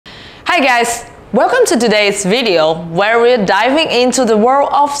Hi guys! Welcome to today's video where we're diving into the world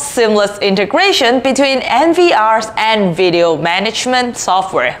of seamless integration between NVRs and video management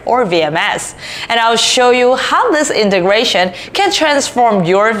software or VMS. And I'll show you how this integration can transform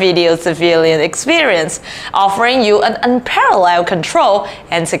your video civilian experience, offering you an unparalleled control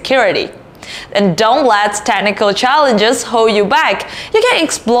and security. And don't let technical challenges hold you back. You can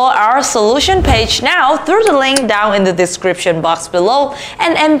explore our solution page now through the link down in the description box below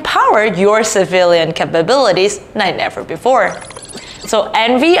and empower your civilian capabilities like never before. So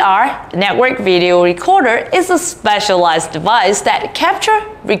NVR, Network Video Recorder, is a specialized device that captures,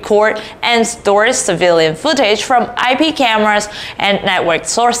 records, and stores civilian footage from IP cameras and network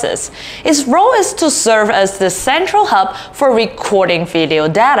sources. Its role is to serve as the central hub for recording video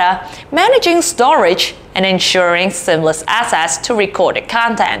data, managing storage, and ensuring seamless access to recorded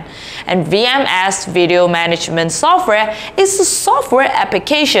content. And VMS, Video Management Software, is a software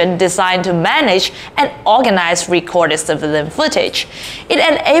application designed to manage and organize recorded civilian footage. It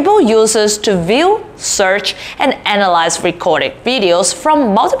enables users to view, search, and analyze recorded videos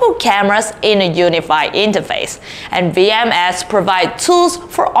from multiple cameras in a unified interface. And VMS provides tools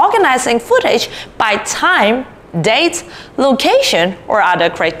for organizing footage by time, date, location, or other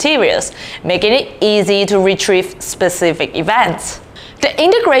criteria, making it easy to retrieve specific events. The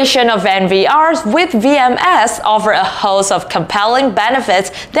integration of NVRs with VMS offers a host of compelling benefits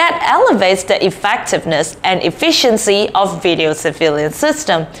that elevates the effectiveness and efficiency of video civilian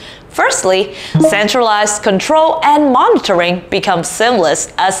system. Firstly, centralized control and monitoring become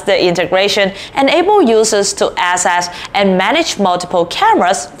seamless as the integration enables users to access and manage multiple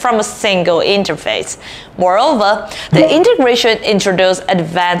cameras from a single interface. Moreover, the integration introduces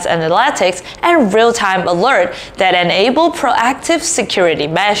advanced analytics and real-time alert that enable proactive security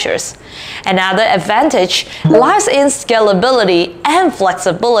measures. Another advantage lies in scalability and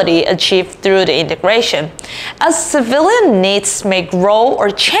flexibility achieved through the integration. As civilian needs may grow or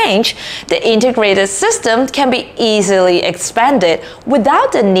change, the integrated system can be easily expanded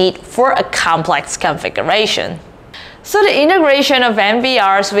without the need for a complex configuration. So the integration of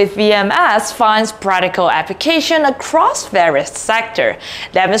NVRs with VMS finds practical application across various sectors,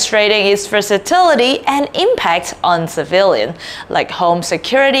 demonstrating its versatility and impact on civilian, like home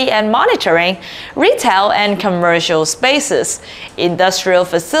security and monitoring, retail and commercial spaces, industrial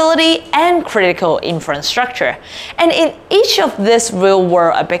facility, and critical infrastructure. And in each of these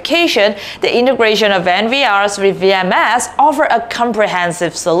real-world applications, the integration of NVRs with VMS offers a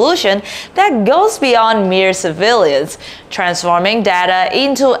comprehensive solution that goes beyond mere civilians, transforming data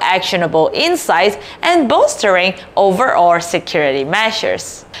into actionable insights and bolstering overall security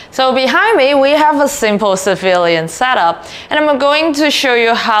measures. So behind me, we have a simple civilian setup, and I'm going to show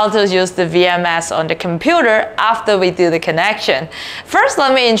you how to use the VMS on the computer after we do the connection. First,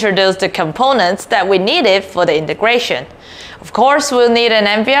 let me introduce the components that we needed for the integration. Of course, we'll need an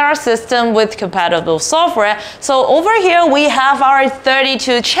NVR system with compatible software. So over here, we have our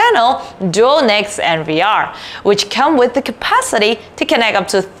 32-channel dual-NIC NVR, which comes with the capacity to connect up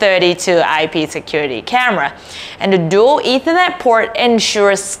to 32 IP security camera. And the dual Ethernet port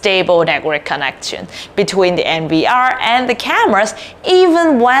ensures stable network connection between the NVR and the cameras,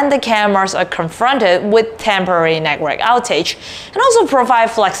 even when the cameras are confronted with temporary network outage, and also provide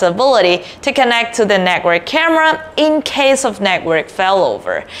flexibility to connect to the network camera in case of network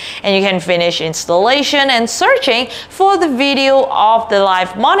failover. And you can finish installation and searching for the video of the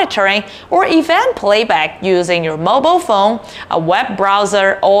live monitoring or event playback using your mobile phone, a web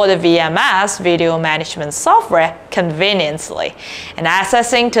browser, or the VMS video management software conveniently, and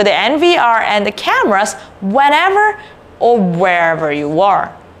accessing to the NVR and the cameras whenever or wherever you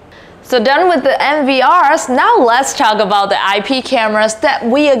are. So done with the NVRs, now let's talk about the IP cameras that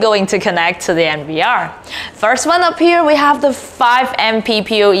we are going to connect to the NVR. First one up here, we have the 5MP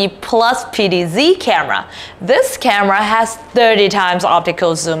PoE Plus PDZ camera. This camera has 30 times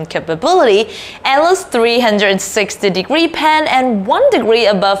optical zoom capability, endless 360-degree pan, and 1 degree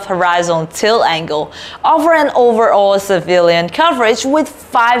above horizon tilt angle, offer an overall civilian coverage with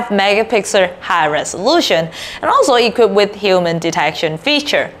 5 megapixel high resolution, and also equipped with human detection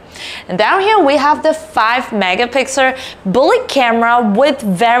feature. And down here we have the 5 megapixel bullet camera with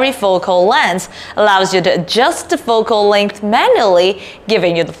varifocal lens, allows you to adjust the focal length manually,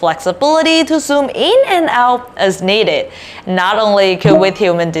 giving you the flexibility to zoom in and out as needed. Not only equipped with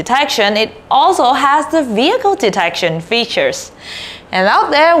human detection, it also has the vehicle detection features. And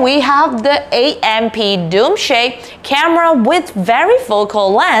out there we have the 8MP dome shape camera with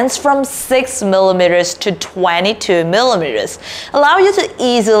varifocal lens from 6mm to 22mm, allow you to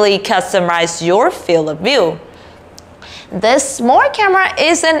easily customize your field of view. This small camera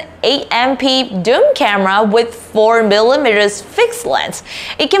is an 8MP zoom camera with 4mm fixed lens.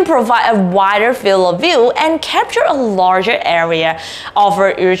 It can provide a wider field of view and capture a larger area,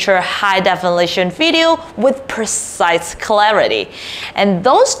 offer ultra high definition video with precise clarity. And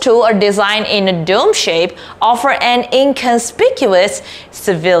those two are designed in a dome shape, offer an inconspicuous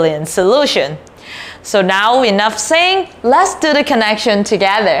civilian solution. So now enough saying, let's do the connection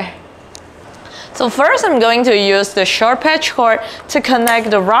together. So first I'm going to use the short patch cord to connect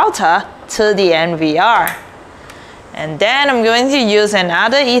the router to the NVR. And then I'm going to use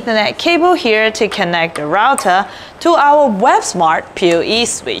another Ethernet cable here to connect the router to our WebSmart PoE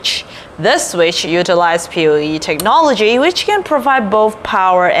switch. This switch utilizes PoE technology, which can provide both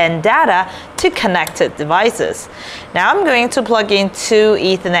power and data to connected devices. Now I'm going to plug in two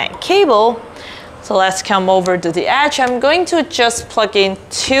Ethernet cable. So let's come over to the edge. I'm going to just plug in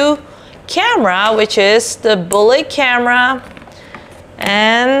two camera, which is the bullet camera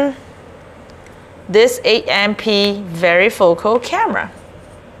and this 8MP varifocal camera.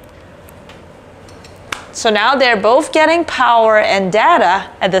 So now they're both getting power and data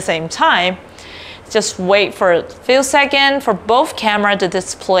at the same time. Just wait for a few seconds for both cameras to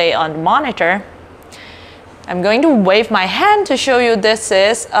display on the monitor. I'm going to wave my hand to show you this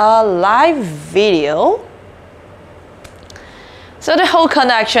is a live video. So the whole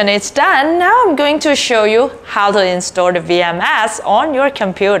connection is done. Now I'm going to show you how to install the VMS on your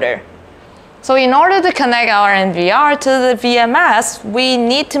computer. So in order to connect our NVR to the VMS, we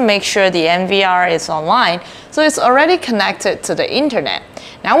need to make sure the NVR is online, so it's already connected to the internet.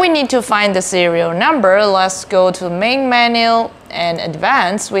 Now we need to find the serial number. Let's go to main menu and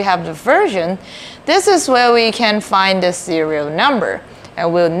advanced. We have the version. This is where we can find the serial number,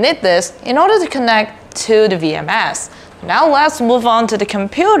 and we'll need this in order to connect to the VMS. Now let's move on to the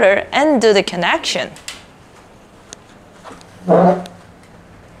computer and do the connection.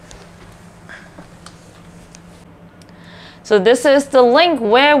 So this is the link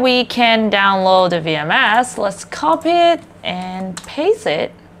where we can download the VMS. Let's copy it and paste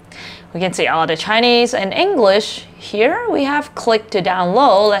it. We can see all the Chinese and English. Here we have click to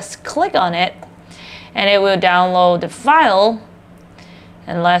download. Let's click on it and it will download the file.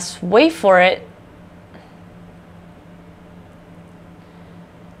 And let's wait for it.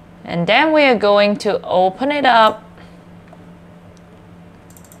 And then we are going to open it up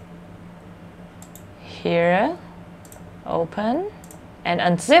here, open, and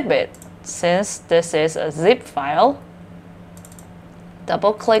unzip it. Since this is a zip file,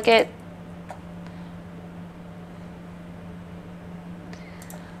 double click it.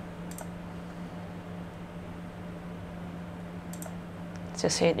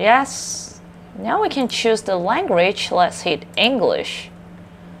 Just hit yes. Now we can choose the language. Let's hit English.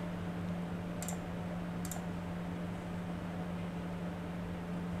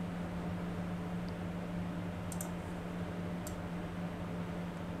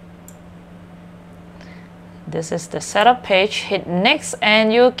 This is the setup page. Hit next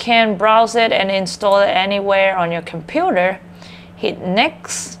and you can browse it and install it anywhere on your computer. Hit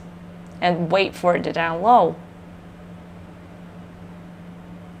next and wait for it to download.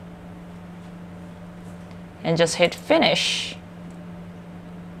 And just hit finish.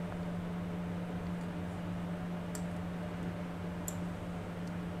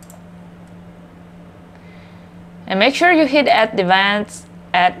 And make sure you hit add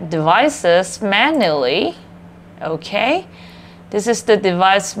devices manually. Okay, this is the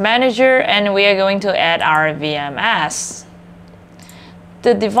device manager and we are going to add our VMS.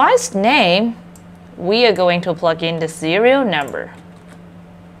 The device name, we are going to plug in the serial number.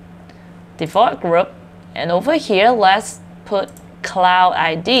 Default group, and over here let's put Cloud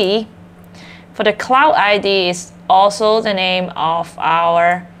ID. For the Cloud ID is also the name of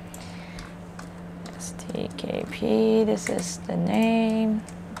our STKP, this is the name.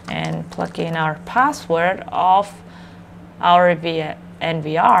 And plug in our password of our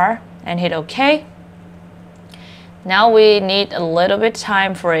NVR and hit OK. Now we need a little bit of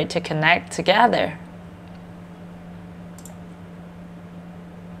time for it to connect together.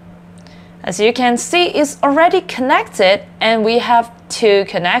 As you can see, it's already connected and we have two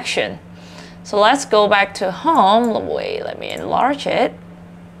connections. So let's go back to home. Wait, let me enlarge it.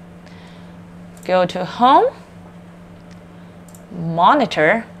 Go to home,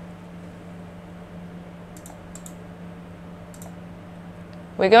 monitor.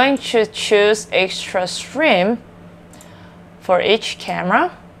 We're going to choose extra stream for each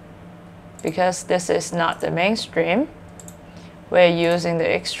camera because this is not the main stream. We're using the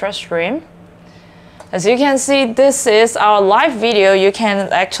extra stream. As you can see, this is our live video. You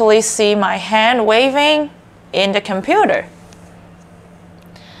can actually see my hand waving in the computer.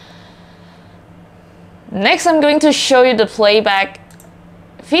 Next, I'm going to show you the playback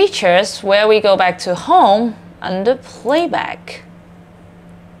features where we go back to Home under Playback.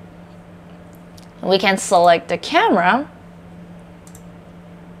 We can select the camera.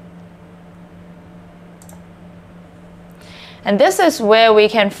 And this is where we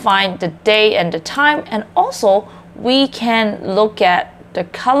can find the date and the time, and also we can look at the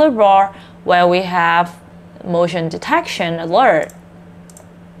color bar where we have motion detection alert.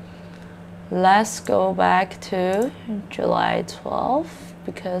 Let's go back to July 12th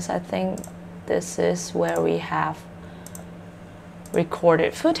because I think this is where we have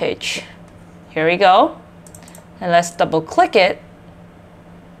recorded footage. Here we go. And let's double click it.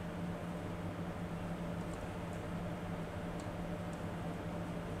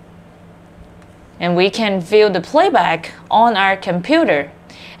 And we can view the playback on our computer.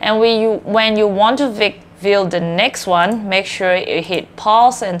 And when you want to view the next one, make sure you hit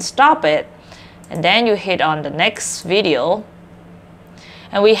pause and stop it. And then you hit on the next video.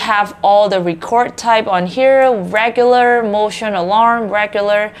 And we have all the record type on here, regular, motion alarm,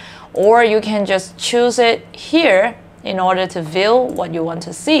 regular, or you can just choose it here in order to view what you want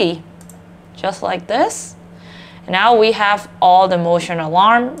to see. Just like this. And now we have all the motion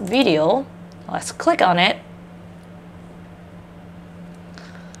alarm video. Let's click on it.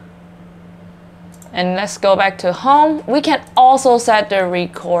 And let's go back to Home. We can also set the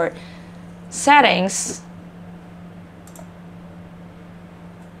record settings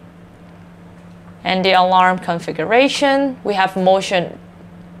and the alarm configuration. We have motion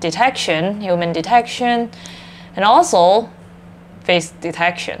detection, human detection, and also face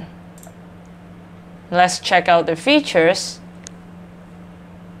detection. Let's check out the features.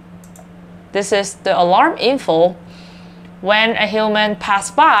 This is the alarm info. When a human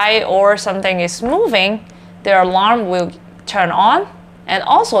passes by or something is moving, the alarm will turn on. And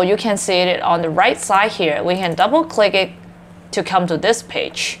also you can see it on the right side here. We can double click it to come to this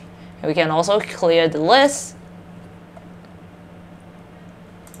page. We can also clear the list.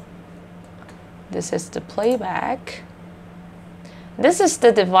 This is the playback. This is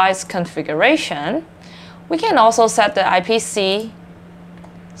the device configuration. We can also set the IPC.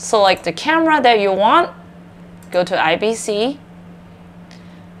 Select the camera that you want, go to IPC,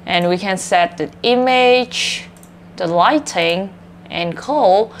 and we can set the image, the lighting, and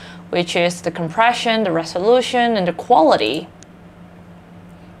code, which is the compression, the resolution, and the quality.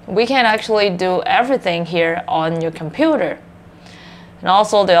 We can actually do everything here on your computer. And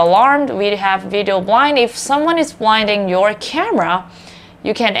also the alarm, we have video blind. If someone is blinding your camera,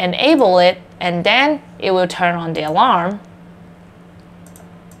 you can enable it, and then it will turn on the alarm.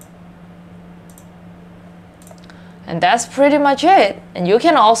 And that's pretty much it. And you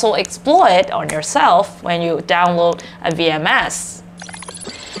can also explore it on yourself when you download a VMS.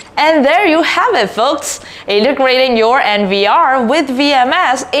 And there you have it, folks. Integrating your NVR with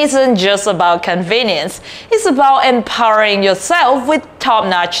VMS isn't just about convenience. It's about empowering yourself with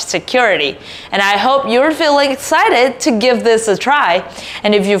top-notch security. And I hope you're feeling excited to give this a try.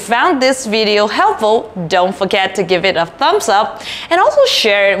 And if you found this video helpful, don't forget to give it a thumbs up and also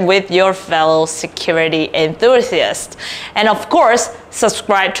share it with your fellow security enthusiasts. And of course,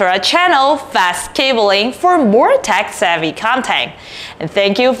 subscribe to our channel, FASTCABLING, for more tech-savvy content. And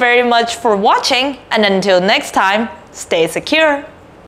thank you very much for watching, and until next time, stay secure.